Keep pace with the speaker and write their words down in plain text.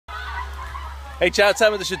Hey, ciao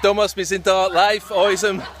zusammen, das ist der Thomas. Wir sind hier live an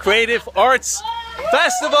unserem Creative Arts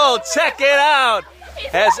Festival. Check it out!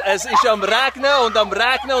 Es ist am Regnen und am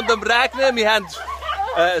Regnen und am Regnen. Wir haben,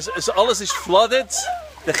 alles ist flooded.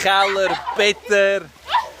 Der Keller, Better,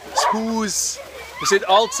 das Haus. Wir sind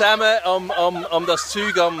alle zusammen am das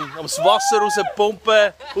Zeug, das Wasser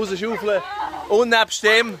rauspumpen, rausschaufeln. Und nebst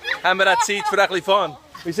dem haben wir auch Zeit für ein bisschen Fun.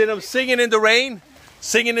 Wir sind am Singing in the Rain.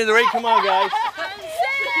 Singing in the Rain, come on guys.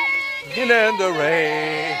 Singing in the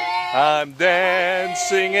rain, I'm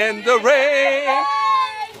dancing in the rain.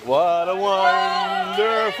 What a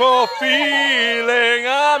wonderful feeling,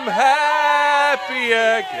 I'm happy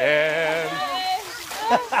again.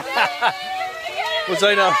 Was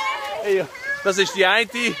soll ich noch? Hey, das ist die eine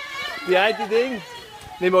Ding.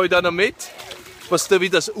 Nehmen wir euch da noch mit. Was da wie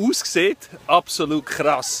das aussieht, absolut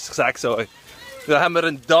krass, ich sag's euch. Da haben wir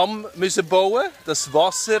einen Damm müssen bauen, das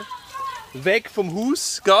Wasser weg vom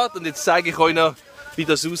Haus geht. Und jetzt zeige ich euch noch, wie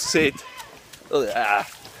das aussieht.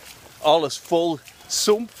 Alles voll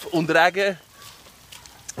Sumpf und Regen.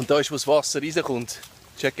 Und da ist, wo das Wasser rauskommt.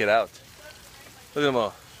 Check it out. Schau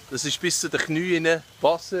mal, das ist bis zu den Knien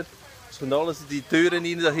Wasser. Das kommt alles in die Türen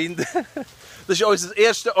rein da hinten. Das ist unser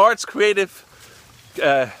erstes Arts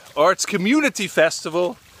Community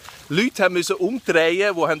Festival. Leute mussten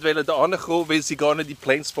umdrehen, die wollten da hinkommen, weil sie gar nicht in die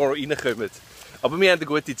Plainsboro reinkommen. Aber wir haben eine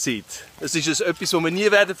gute Zeit. Es ist etwas, was wir nie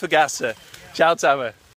vergessen werden. Ciao zusammen.